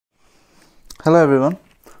Hello everyone,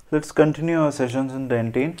 let's continue our sessions in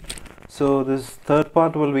Dentin. So this third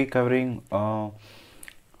part will be covering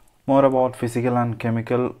more about physical and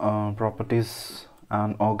chemical properties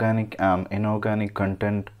and organic and inorganic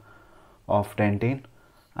content of Dentin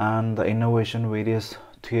and the innovation, various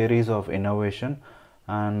theories of innovation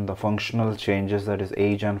and the functional changes, that is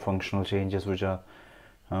age and functional changes, which are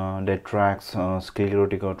detracts,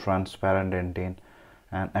 sclerotic or transparent dentin,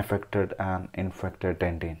 and affected and infected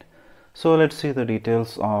dentin. So let's see the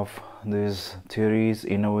details of these theories,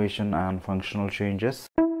 innovation and functional changes.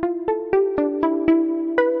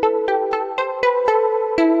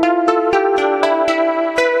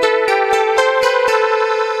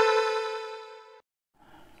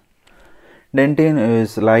 Dentin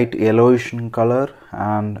is light yellowish in color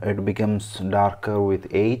and it becomes darker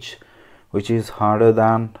with age, which is harder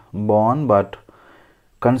than bone but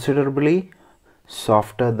considerably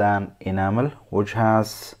softer than enamel, which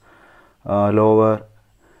has lower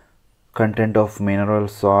content of mineral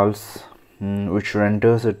salts, which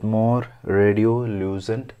renders it more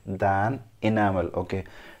radiolucent than enamel. Okay,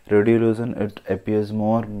 radiolucent, it appears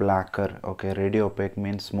more blacker. Okay, radiopaque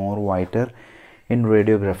means more whiter in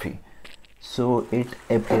radiography, so it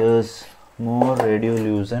appears more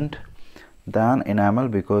radiolucent than enamel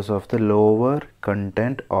because of the lower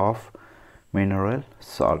content of mineral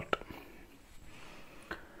salt.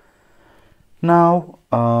 Now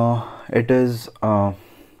it is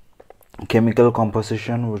chemical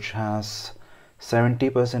composition which has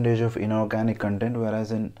 70% of inorganic content,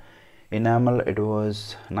 whereas in enamel it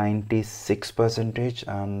was 96%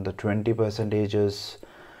 and the 20% is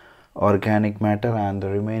organic matter and the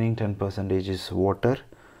remaining 10% is water.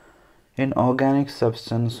 In organic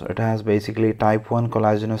substance it has basically type 1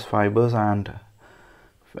 collagenous fibers and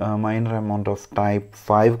minor amount of type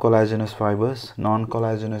 5 collagenous fibers.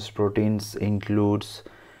 Non-collagenous proteins includes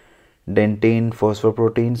dentin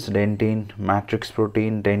phosphoproteins, dentin matrix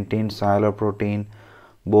protein, dentin sialoprotein,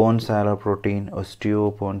 bone sialoprotein,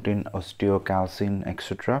 osteopontin, osteocalcin,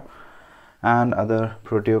 etc., and other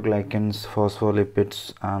proteoglycans,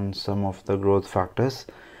 phospholipids, and some of the growth factors.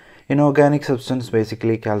 Inorganic substance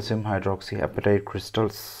basically calcium hydroxyapatite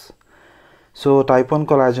crystals. So type 1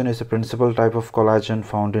 collagen is a principal type of collagen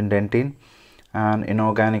found in dentin, and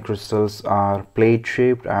inorganic crystals are plate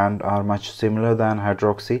shaped and are much similar than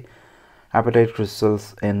hydroxyapatite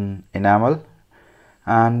crystals in enamel.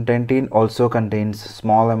 And dentin also contains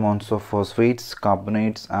small amounts of phosphates,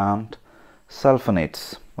 carbonates and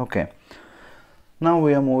sulfonates. Okay, now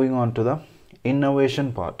we are moving on to the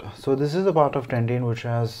innervation part. So this is the part of dentin which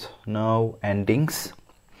has nerve endings.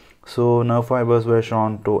 So nerve fibers were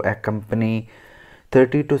shown to accompany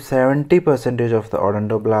 30 to 70% of the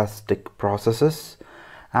odontoblastic processes,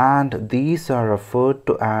 and these are referred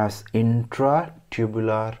to as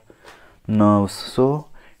intratubular nerves. So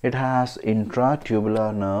it has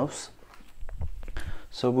intratubular nerves,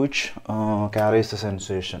 so which carries the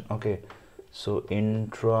sensation. Okay, so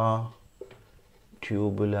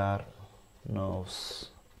intratubular nerves.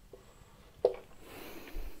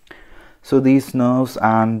 So these nerves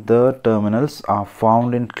and the terminals are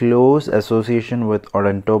found in close association with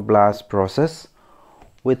odontoblast process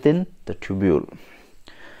within the tubule.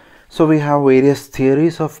 So we have various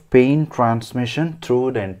theories of pain transmission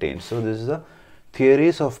through dentin. So this is the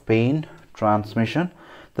theories of pain transmission.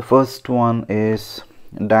 The first one is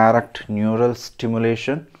direct neural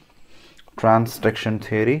stimulation, transduction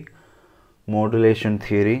theory, modulation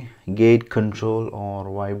theory, gate control or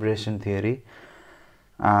vibration theory,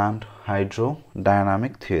 and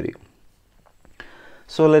hydrodynamic theory.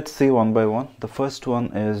 So let's see one by one. The first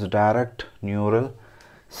one is direct neural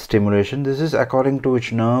stimulation. This is according to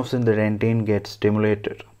which nerves in the dentin get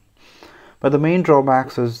stimulated. But the main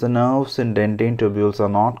drawbacks is the nerves in dentin tubules are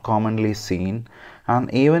not commonly seen, and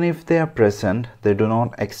even if they are present, they do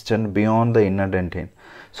not extend beyond the inner dentin.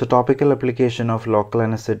 So topical application of local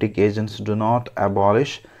anesthetic agents do not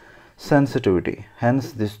abolish sensitivity,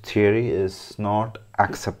 hence this theory is not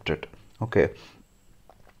accepted. Okay,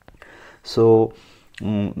 so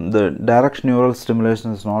the direct neural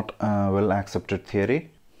stimulation is not a well accepted theory.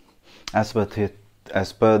 As per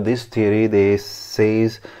this theory, they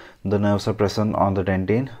says the nerves are present on the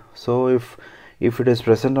dentin. So if it is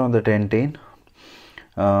present on the dentin,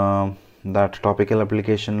 that topical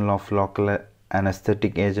application of local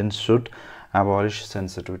anesthetic agents should abolish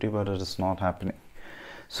sensitivity, but it is not happening.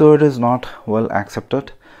 So it is not well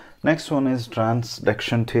accepted. Next one is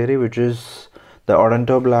transduction theory, which is the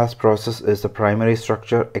odontoblast process is the primary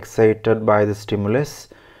structure excited by the stimulus.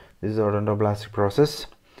 This is the odontoblastic process,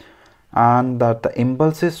 and that the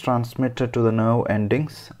impulse is transmitted to the nerve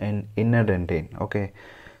endings in inner dentin. Okay,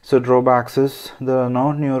 So drawbacks is there are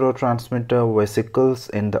no neurotransmitter vesicles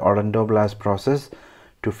in the odontoblast process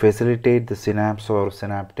to facilitate the synapse or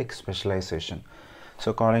synaptic specialization.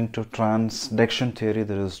 So according to transduction theory,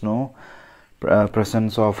 there is no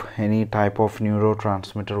presence of any type of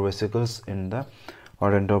neurotransmitter vesicles in the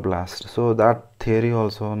odontoblast. So that theory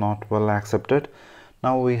also not well accepted.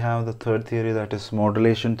 Now we have the third theory, that is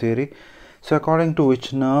modulation theory. So according to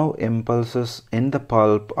which nerve impulses in the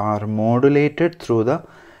pulp are modulated through the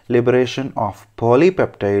liberation of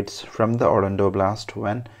polypeptides from the odontoblast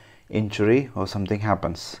when injury or something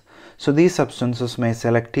happens. So these substances may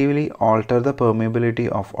selectively alter the permeability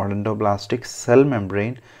of odontoblastic cell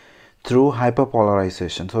membrane through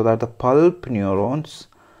hyperpolarization, so that the pulp neurons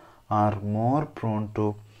are more prone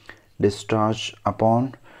to discharge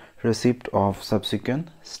upon receipt of subsequent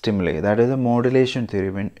stimuli. That is a modulation theory,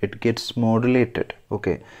 when it gets modulated.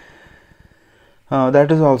 Okay,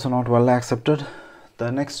 that is also not well accepted.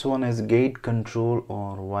 The next one is gate control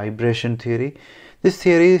or vibration theory. This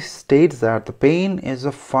theory states that the pain is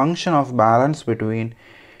a function of balance between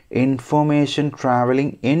information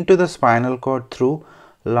traveling into the spinal cord through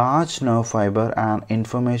large nerve fiber and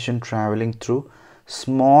information traveling through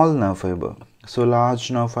small nerve fiber. So large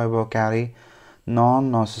nerve fiber carry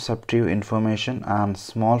non-nociceptive information and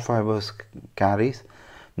small fibers carries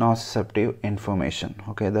nociceptive information.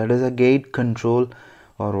 Okay, that is a gate control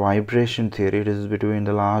or vibration theory. It is between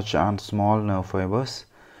the large and small nerve fibers.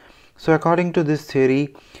 So according to this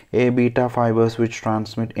theory, A beta fibers which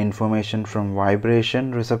transmit information from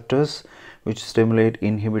vibration receptors which stimulate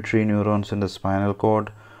inhibitory neurons in the spinal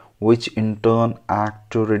cord, which in turn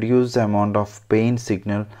act to reduce the amount of pain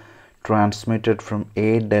signal transmitted from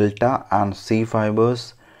A delta and C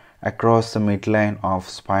fibers across the midline of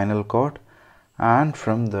spinal cord and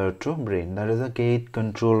from there to brain. That is a gate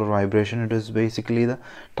control vibration. It is basically the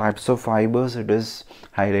types of fibers. It is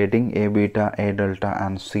highlighting A beta, A delta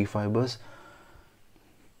and C fibers.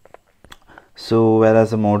 So whereas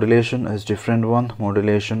the modulation is different one.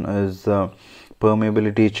 Modulation is the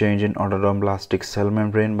permeability change in odontoblastic cell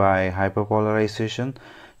membrane by hyperpolarization.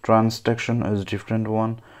 Transduction is different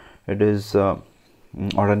one. It is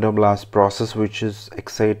odontoblast process which is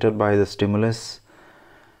excited by the stimulus.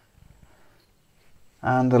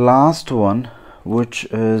 And the last one, which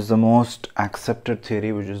is the most accepted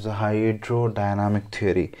theory, which is the hydrodynamic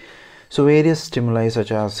theory. So various stimuli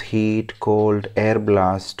such as heat, cold, air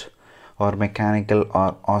blast or mechanical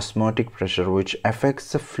or osmotic pressure which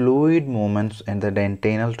affects the fluid movements in the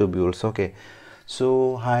dentinal tubules. Okay,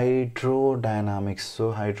 so hydrodynamics,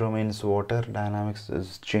 so hydro means water, dynamics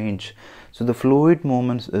is change. So the fluid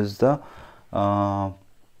movements is the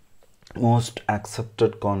most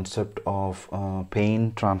accepted concept of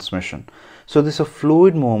pain transmission. So this is a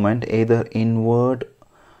fluid movement either inward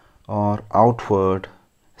or outward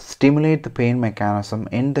stimulate the pain mechanism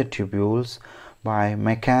in the tubules by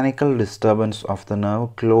mechanical disturbance of the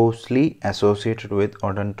nerve closely associated with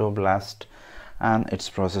odontoblast and its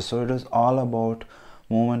process. So it is all about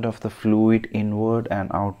movement of the fluid inward and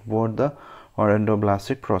outward the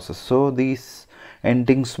odontoblastic process. So these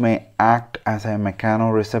endings may act as a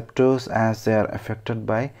mechanoreceptors as they are affected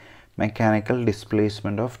by mechanical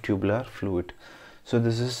displacement of tubular fluid. So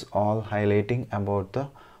this is all highlighting about the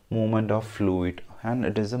movement of fluid and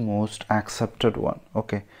it is the most accepted one.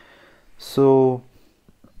 Okay, so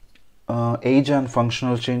age and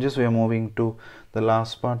functional changes. We are moving to the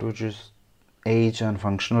last part, which is age and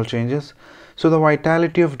functional changes. So the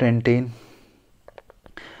vitality of dentin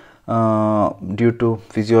due to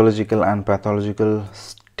physiological and pathological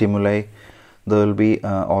stimuli, there will be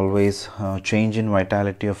always change in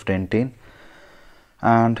vitality of dentin,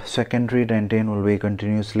 and secondary dentin will be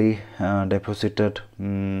continuously deposited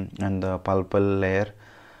in the pulpal layer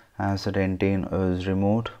as the dentin is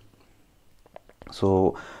removed.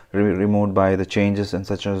 So removed by the changes in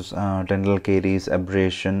such as dental caries,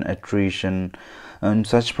 abrasion, attrition. In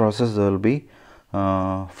such process there will be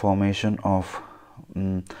formation of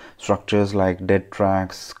structures like dead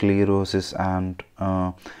tracts, sclerosis, and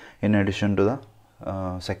in addition to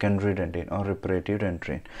the secondary dentin or reparative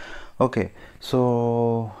dentin. Okay,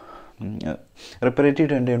 so reparative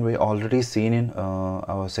dentin we already seen in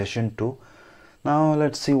our session 2. Now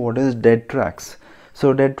let's see what is dead tracts.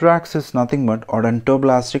 So dead tracts is nothing but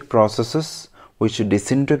odontoblastic processes which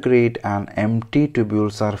disintegrate and empty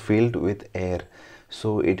tubules are filled with air.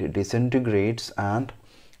 So it disintegrates and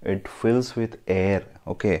it fills with air.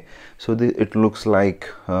 Okay, so it looks like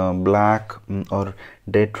black or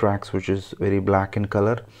dead tracts, which is very black in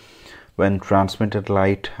color when transmitted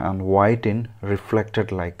light and white in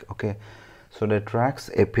reflected light. Okay, so dead tracts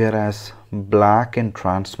appear as black in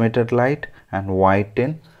transmitted light and white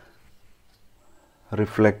in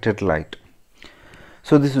reflected light.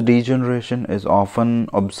 So this degeneration is often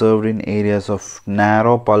observed in areas of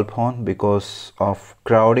narrow pulp horn because of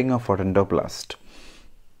crowding of odontoblast.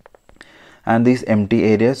 And these empty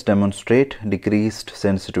areas demonstrate decreased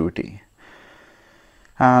sensitivity.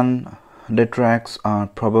 And tetrax are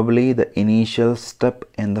probably the initial step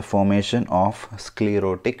in the formation of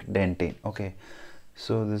sclerotic dentine. Okay,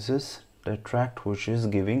 so this is tetract which is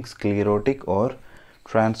giving sclerotic or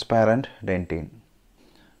transparent dentine.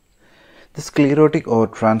 The sclerotic or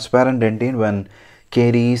transparent dentine, when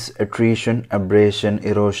caries, attrition, abrasion,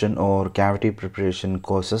 erosion or cavity preparation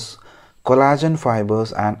causes collagen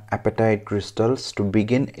fibers and apatite crystals to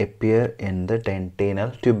begin appear in the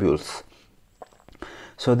dentinal tubules.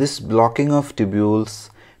 So this blocking of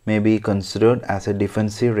tubules may be considered as a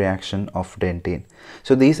defensive reaction of dentine.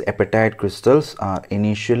 So these apatite crystals are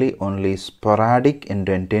initially only sporadic in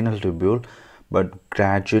dentinal tubule, but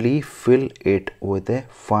gradually fill it with a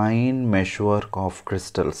fine meshwork of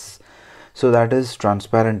crystals. So that is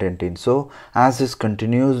transparent dentine. So as this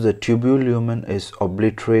continues, the tubule lumen is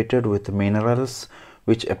obliterated with minerals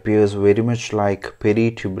which appears very much like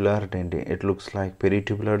peritubular dentine. It looks like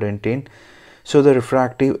peritubular dentine. So the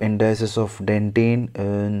refractive indices of dentine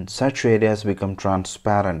in such areas become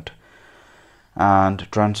transparent, and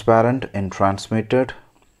transparent in transmitted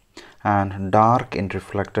and dark in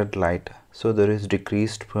reflected light. So there is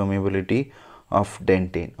decreased permeability of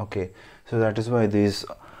dentine. Okay, so that is why these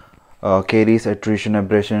caries, attrition,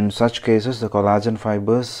 abrasion, in such cases the collagen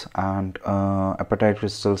fibers and apatite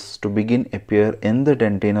crystals to begin appear in the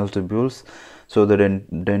dentinal tubules. So the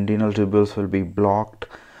dentinal tubules will be blocked,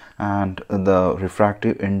 and the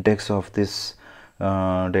refractive index of this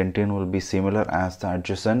dentine will be similar as the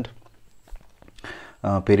adjacent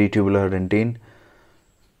peritubular dentine,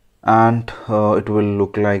 and it will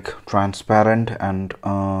look like transparent and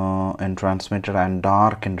in transmitted and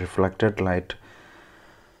dark in reflected light.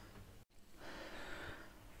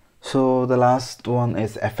 So the last one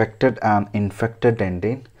is affected and infected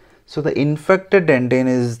dentine. So the infected dentine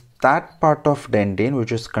is that part of dentine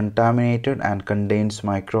which is contaminated and contains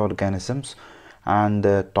microorganisms and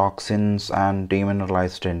the toxins and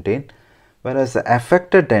demineralized dentine, whereas the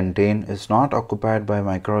affected dentine is not occupied by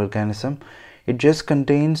microorganism. It just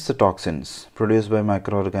contains the toxins produced by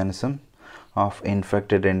microorganism of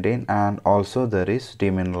infected dentine, and also there is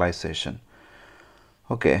demineralization.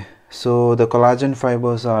 Okay, so the collagen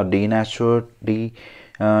fibers are denatured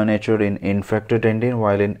in infected dentine,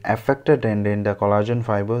 while in affected dentine the collagen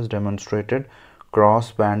fibers demonstrated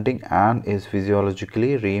cross banding and is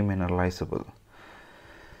physiologically remineralizable.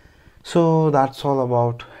 So that's all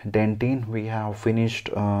about dentine. We have finished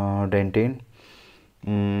dentine.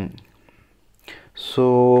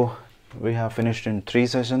 So we have finished in 3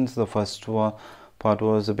 sessions. The first part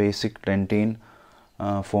was the basic dentine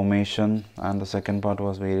formation, and the second part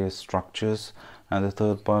was various structures, and the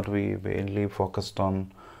third part we mainly focused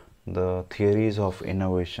on the theories of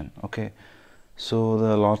innovation. Okay, so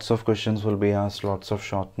the lots of questions will be asked, lots of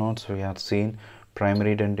short notes. We have seen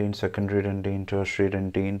primary dentine, secondary dentine, tertiary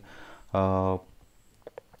dentine,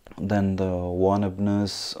 then the von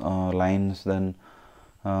Ebner's lines, then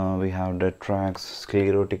we have tetrax,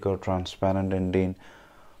 sclerotic or transparent dentine,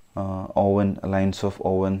 Owen, lines of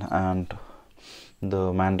Owen, and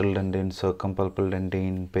the mantle dentine, circumpulpal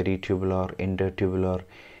dentine, peritubular, intertubular,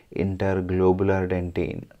 interglobular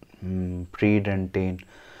dentine, predentine.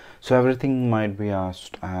 So everything might be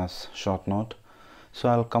asked as short note. So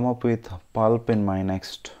I'll come up with pulp in my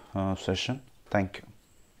next session. Thank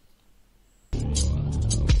you.